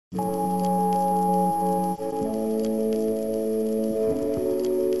Hey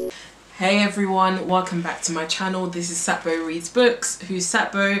everyone, welcome back to my channel. This is Satbo Reads Books. Who's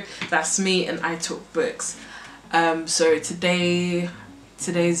Satbo? That's me, and I talk books. So today's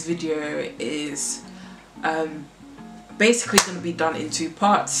video is basically going to be done in two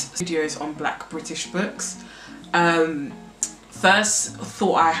parts. Videos on Black British books. First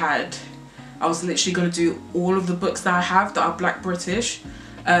thought I was literally going to do all of the books that I have that are Black British.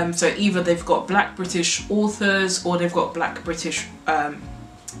 So either they've got Black British authors or they've got Black British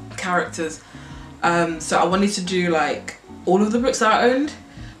characters. So I wanted to do like all of the books that I owned,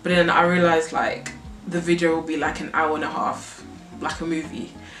 but then I realized like the video will be like an hour and a half, like a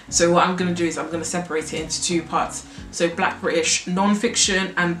movie. So what I'm going to do is I'm going to separate it into two parts. So Black British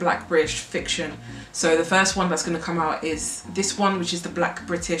non-fiction and Black British fiction. So the first one that's going to come out is this one, which is the Black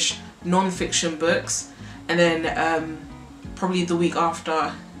British non-fiction books, and then probably the week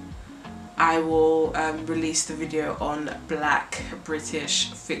after I will release the video on Black British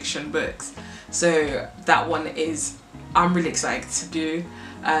fiction books. So that one is, I'm really excited to do,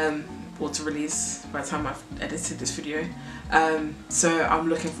 or to release by the time I've edited this video. So I'm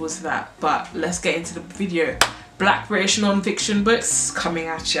looking forward to that. But let's get into the video. Black British non-fiction books coming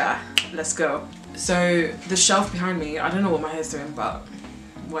at ya. Let's go. So the shelf behind me, I don't know what my hair's doing, but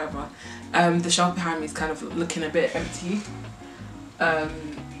whatever. The shelf behind me is kind of looking a bit empty.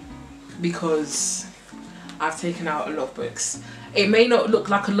 Because I've taken out a lot of books. It may not look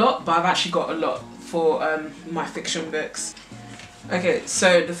like a lot, but I've actually got a lot for my fiction books. Okay,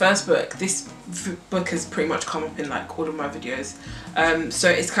 so the first book, this book has pretty much come up in like all of my videos. So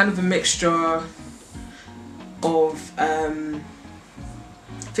it's kind of a mixture of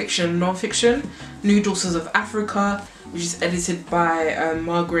fiction and non-fiction. New Daughters of Africa, which is edited by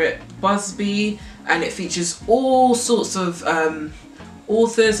Margaret Busby, and it features all sorts of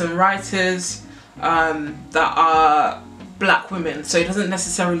authors and writers that are Black women. So it doesn't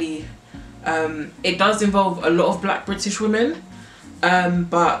necessarily, it does involve a lot of Black British women,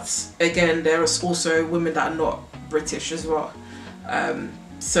 but again there's also women that are not British as well.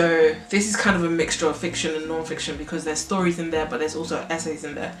 So this is kind of a mixture of fiction and non-fiction because there's stories in there, but there's also essays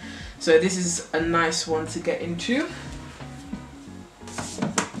in there. So this is a nice one to get into.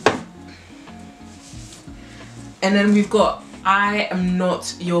 And then we've got I Am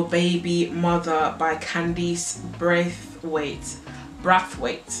Not Your Baby Mother by Candice Brathwaite.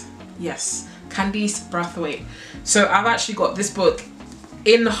 Yes, Candice Brathwaite. So I've actually got this book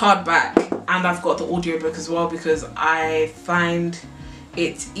in the hardback, and I've got the audiobook as well because I find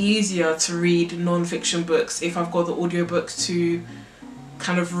it's easier to read non-fiction books if I've got the audiobook to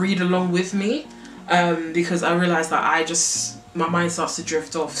kind of read along with me, because I realise that my mind starts to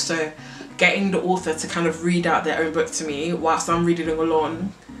drift off. So getting the author to kind of read out their own book to me whilst I'm reading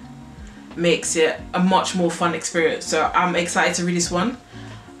along makes it a much more fun experience. So I'm excited to read this one.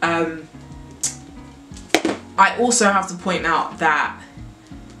 I also have to point out that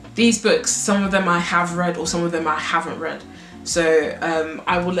these books, some of them I have read or some of them I haven't read. So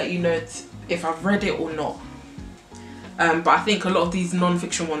I will let you know if I've read it or not. But I think a lot of these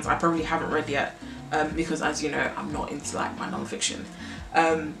non-fiction ones I probably haven't read yet, because as you know, I'm not into like my non-fiction.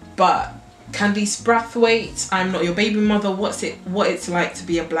 But Candice Brathwaite, I'm Not Your Baby Mother, what it's like to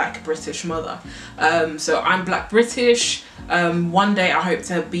be a Black British mother. So I'm Black British. One day I hope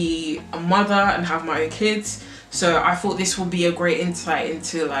to be a mother and have my own kids. So I thought this would be a great insight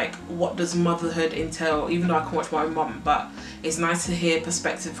into like what does motherhood entail, even though I can watch my own mum, but it's nice to hear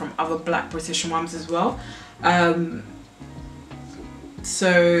perspective from other Black British mums as well.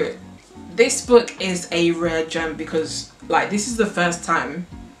 So this book is a rare gem because like this is the first time,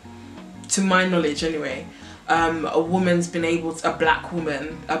 to my knowledge anyway, a woman's been able to, a Black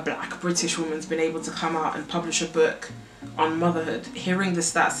British woman's been able to come out and publish a book on motherhood. Hearing the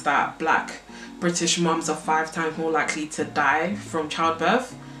stats that Black British mums are 5 times more likely to die from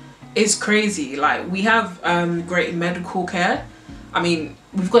childbirth is crazy. Like we have great medical care. I mean,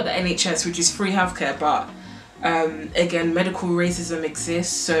 we've got the NHS, which is free healthcare, but again, medical racism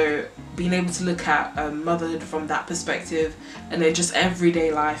exists. So being able to look at motherhood from that perspective, and then just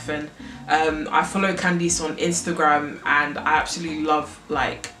everyday life. And I follow Candice on Instagram, and I absolutely love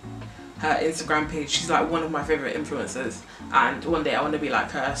like her Instagram page. She's like one of my favorite influencers, and one day I want to be like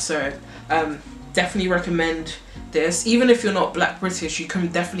her. So definitely recommend this. Even if you're not Black British, you can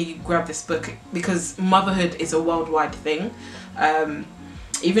definitely grab this book because motherhood is a worldwide thing.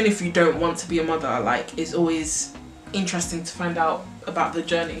 Even if you don't want to be a mother, like it's always interesting to find out about the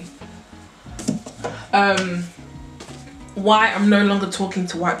journey. Why I'm No Longer Talking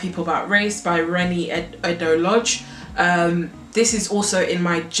to White People About Race by Reni Eddo-Lodge. this is also in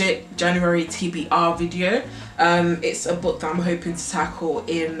my January TBR video. It's a book that I'm hoping to tackle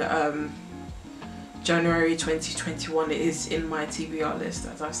in January 2021. It is in my TBR list,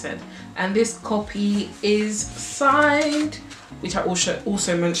 as I've said. And this copy is signed, which I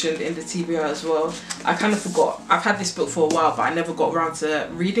also mentioned in the TBR as well. I kind of forgot. I've had this book for a while, but I never got around to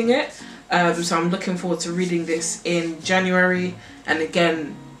reading it. So I'm looking forward to reading this in January. And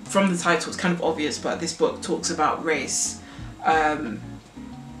again, from the title, it's kind of obvious, but this book talks about race. And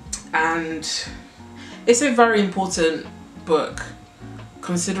it's a very important book,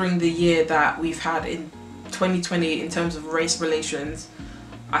 considering the year that we've had in 2020 in terms of race relations.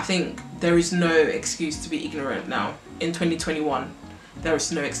 I think there is no excuse to be ignorant now. In 2021, there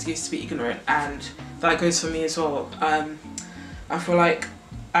is no excuse to be ignorant, and that goes for me as well. I feel like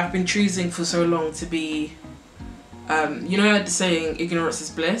I've been choosing for so long to be, you know the saying, ignorance is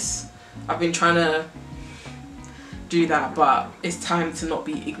bliss? I've been trying to do that, but it's time to not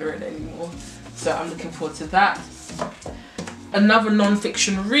be ignorant anymore. So I'm looking forward to that. Another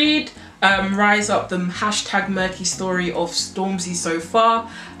non-fiction read, Rise Up, the #Merky story of Stormzy so far.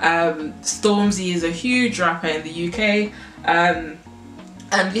 Stormzy is a huge rapper in the UK, and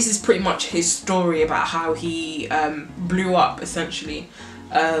this is pretty much his story about how he blew up, essentially,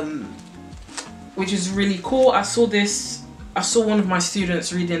 which is really cool. I saw one of my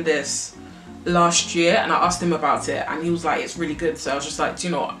students reading this last year, and I asked him about it, and he was like, it's really good. So I was just like, do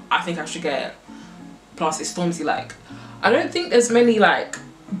you know what, I think I should get it. Plus it's Stormzy. Like, I don't think there's many like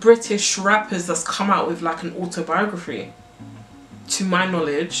British rappers that's come out with like an autobiography, to my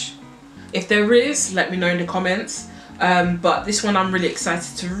knowledge. If there is, let me know in the comments. But this one I'm really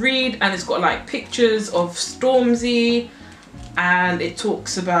excited to read, and it's got like pictures of Stormzy, and it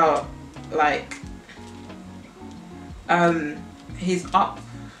talks about like his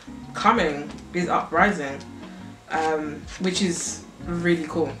uprising, which is really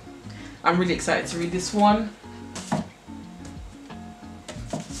cool. I'm really excited to read this one.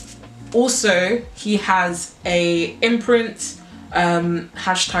 Also, he has a imprint,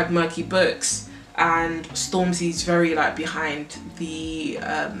 #Merky Books, and Stormzy's very like behind the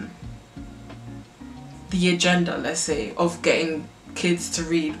agenda, let's say, of getting kids to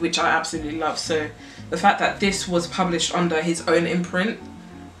read, which I absolutely love. So the fact that this was published under his own imprint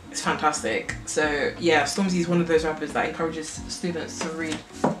is fantastic. So yeah, Stormzy is one of those rappers that encourages students to read.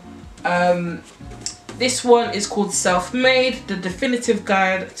 This one is called Self-Made, the Definitive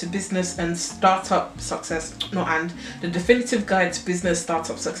Guide to Business and Startup Success, the Definitive Guide to Business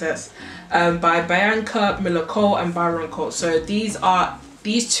Startup Success, by Bianca Cole and Byron Cole. So these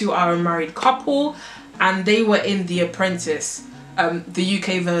two are a married couple, and they were in The Apprentice, the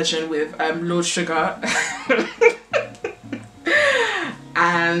UK version with Olusoga.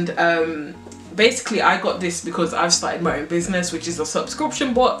 And basically I got this because I've started my own business, which is a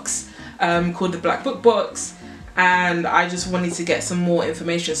subscription box called the Black Book Box, and I just wanted to get some more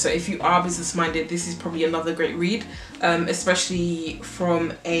information. So if you are business minded, this is probably another great read, especially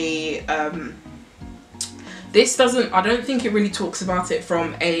from a I don't think it really talks about it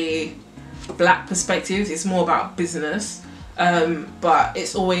from a black perspective. It's more about business, but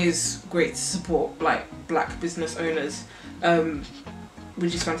it's always great to support like black business owners,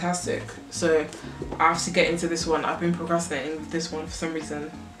 which is fantastic. So I have to get into this one. I've been procrastinating with this one for some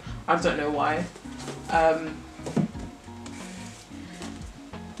reason. I don't know why.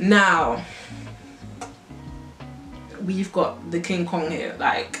 Now we've got the King Kong here,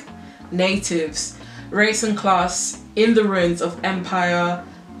 like Natives, Race and Class in the Ruins of Empire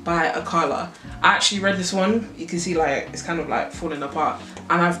by Akala. I actually read this one. You can see like it's kind of like falling apart,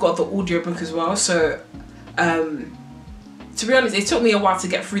 and I've got the audiobook as well. So to be honest, it took me a while to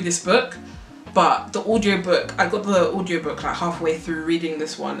get through this book, but the audiobook, I got the audiobook like halfway through reading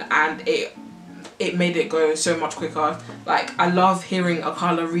this one, and it made it go so much quicker. Like, I love hearing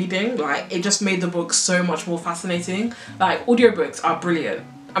Akala reading. Like, it just made the book so much more fascinating. Like, audiobooks are brilliant.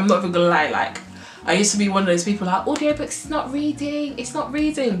 I'm not even gonna lie. Like, I used to be one of those people like, audiobooks is not reading, it's not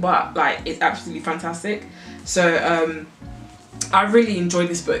reading, but like, it's absolutely fantastic. So I really enjoyed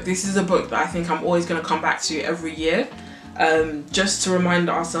this book. This is a book that I think I'm always gonna come back to every year, just to remind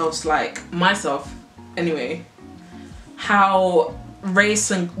ourselves, like myself anyway, how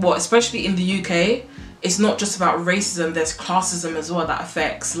race and especially in the UK, it's not just about racism, there's classism as well that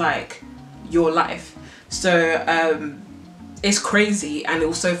affects like your life. So it's crazy, and it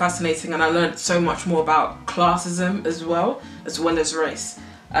was so fascinating, and I learned so much more about classism as well as race.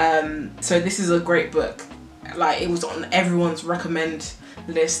 So this is a great book. Like, it was on everyone's recommend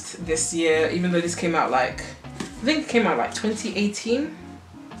list this year, even though this came out like, I think it came out like 2018,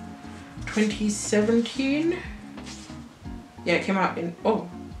 2017. Yeah, it came out in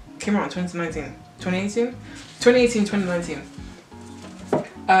 2019. 2018? 2018, 2019.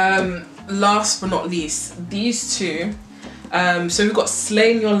 Last but not least, these two. So we've got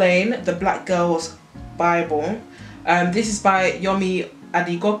Slay in Your Lane, The Black Girl's Bible. This is by Yomi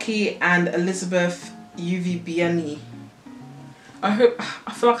Adegoke and Elizabeth Uviebinené. I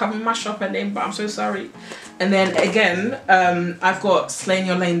feel like I've mashed up her name, but I'm so sorry. And then again, I've got Slay in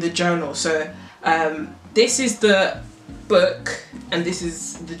Your Lane, the journal. So this is the book and this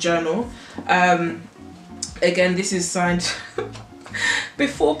is the journal. Again, this is signed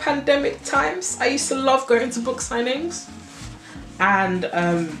before pandemic times. I used to love going to book signings, and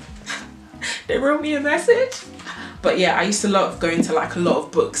they wrote me a message. But yeah, I used to love going to like a lot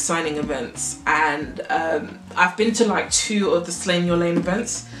of book signing events, and I've been to like 2 of the Slay in Your Lane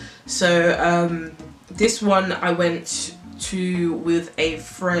events. So this one I went to with a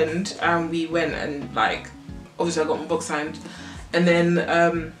friend, and we went and like obviously I got my book signed. And then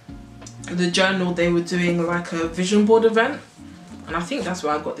the journal, they were doing like a vision board event, and I think that's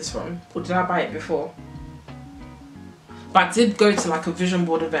where I got this from. Or did I buy it before? But I did go to like a vision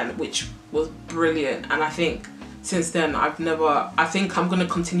board event, which was brilliant, and I think since then I think I'm going to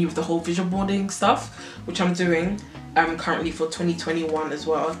continue with the whole vision boarding stuff, which I'm doing currently for 2021 as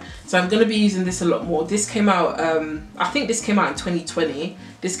well. So I'm going to be using this a lot more. This came out, I think this came out in 2020.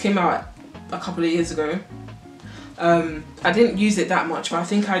 This came out a couple of years ago. I didn't use it that much, but I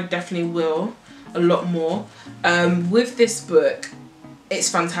think I definitely will a lot more. With this book, it's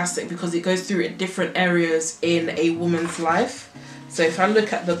fantastic because it goes through different areas in a woman's life. So if I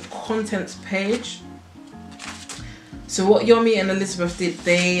look at the contents page, so what Yomi and Elizabeth did,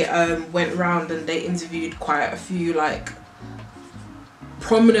 they went round and they interviewed quite a few like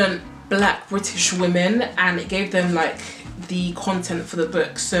prominent Black British women, and it gave them like the content for the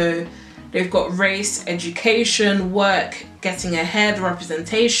book. So they've got race, education, work, getting ahead,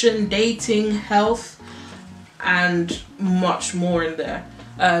 representation, dating, health, and much more in there.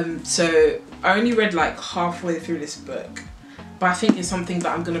 So I only read like halfway through this book, but I think it's something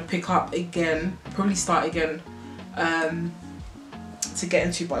that I'm going to pick up again, probably start again to get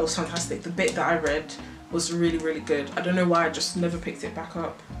into. But it was fantastic. The bit that I read was really, really good. I don't know why I just never picked it back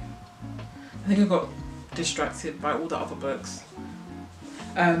up. I think I got distracted by all the other books.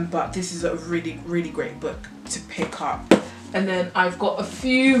 But this is a really, really great book to pick up. And then I've got a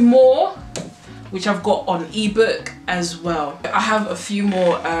few more which I've got on ebook as well. I have a few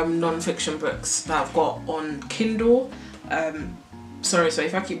more non-fiction books that I've got on Kindle. Sorry, so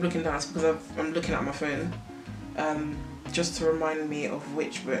if I keep looking down, it's because I'm looking at my phone, just to remind me of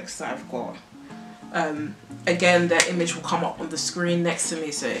which books that I've got. Again, their image will come up on the screen next to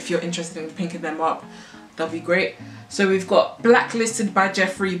me, so if you're interested in picking them up, that'll be great. So we've got Blacklisted by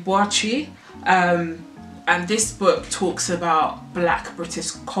Jeffrey Boakye, and this book talks about Black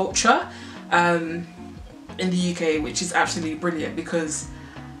British culture in the UK, which is absolutely brilliant because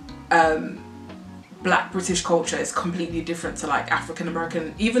Black British culture is completely different to like African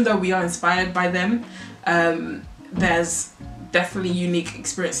American. Even though we are inspired by them, there's definitely unique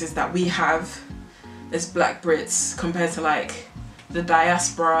experiences that we have as Black Brits compared to like the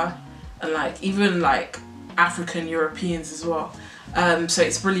diaspora and like even like African Europeans as well. So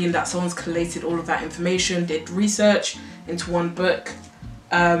it's brilliant that someone's collated all of that information, did research into one book.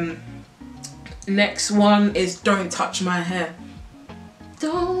 Next one is Don't Touch My Hair.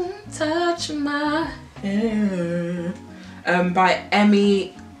 Don't touch my hair. By Emma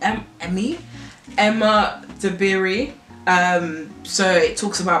Dabiri. So it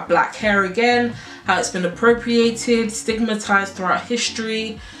talks about black hair again, how it's been appropriated, stigmatized throughout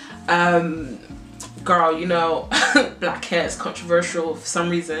history. Girl, you know, black hair is controversial for some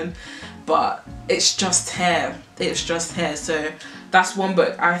reason, but it's just hair. It's just hair. So that's one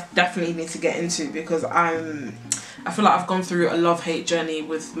book I definitely need to get into because I feel like I've gone through a love-hate journey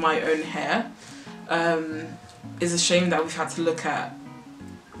with my own hair. It's a shame that we've had to look at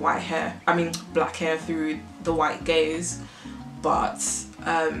black hair through the white gaze, but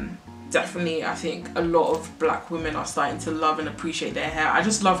definitely I think a lot of black women are starting to love and appreciate their hair. I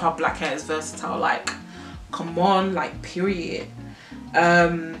just love how black hair is versatile, like come on, like period.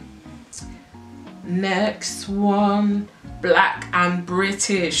 Next one, Black and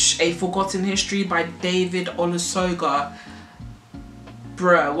British, A Forgotten History by David Olusoga.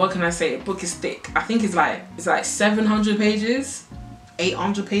 Bruh, what can I say? The book is thick. I think it's like 700 pages,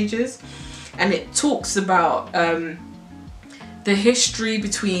 800 pages, and it talks about the history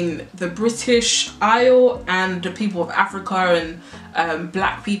between the British Isle and the people of Africa and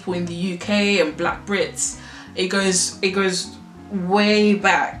black people in the UK and black Brits. It goes way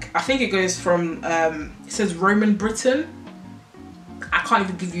back. I think it goes from it says Roman Britain, I can't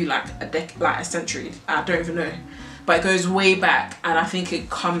even give you like a century. I don't even know, but it goes way back, and I think it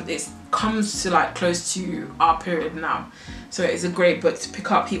comes to like close to our period now. So it's a great book to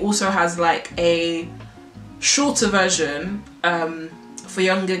pick up. He also has like a shorter version for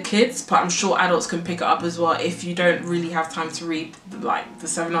younger kids, but I'm sure adults can pick it up as well if you don't really have time to read like the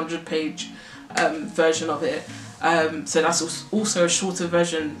 700-page version of it. So that's also a shorter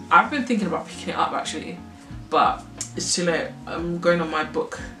version. I've been thinking about picking it up actually, but it's too late. I'm going on my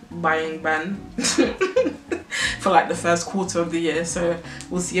book buying ban for like the first quarter of the year, so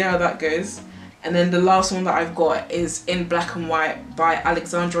we'll see how that goes. And then the last one that I've got is In Black and White by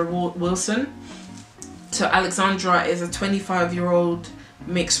Alexandra Wilson. So Alexandra is a 25-year-old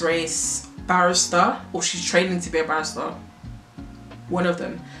mixed race barrister, or she's training to be a barrister, one of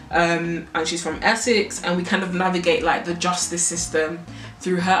them, and she's from Essex, and we kind of navigate like the justice system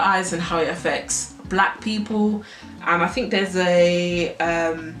through her eyes and how it affects black people. And I think there's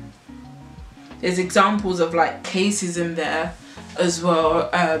examples of like cases in there as well,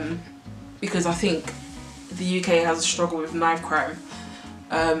 because I think the UK has a struggle with knife crime.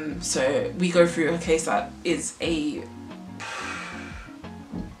 So we go through a case that is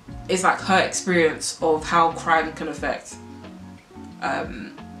it's like her experience of how crime can affect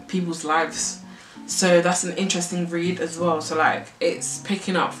people's lives. So that's an interesting read as well. So like it's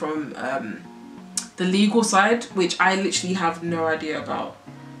picking up from the legal side, which I literally have no idea about,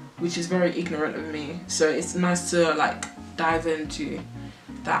 which is very ignorant of me. So it's nice to like dive into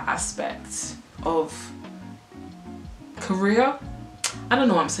that aspect of career. I don't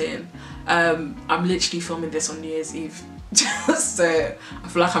know what I'm saying. I'm literally filming this on New Year's Eve. So I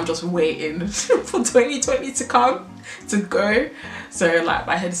feel like I'm just waiting for 2020 to come, to go. So like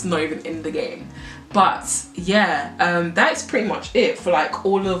my head's not even in the game. But yeah, that's pretty much it for like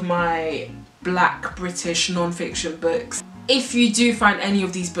all of my Black British non-fiction books. If you do find any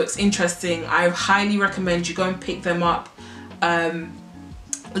of these books interesting, I highly recommend you go and pick them up.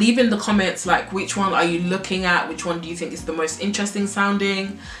 Leave in the comments like which one are you looking at, which one do you think is the most interesting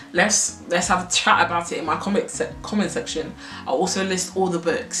sounding. Let's have a chat about it in my comment section. I'll also list all the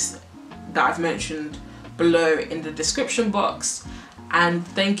books that I've mentioned below in the description box. And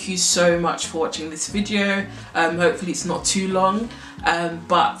thank you so much for watching this video. Hopefully it's not too long,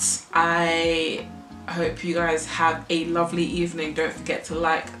 but I hope you guys have a lovely evening. Don't forget to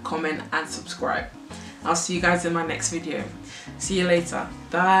like, comment and subscribe. I'll see you guys in my next video. See you later.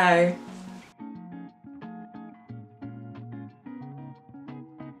 Bye.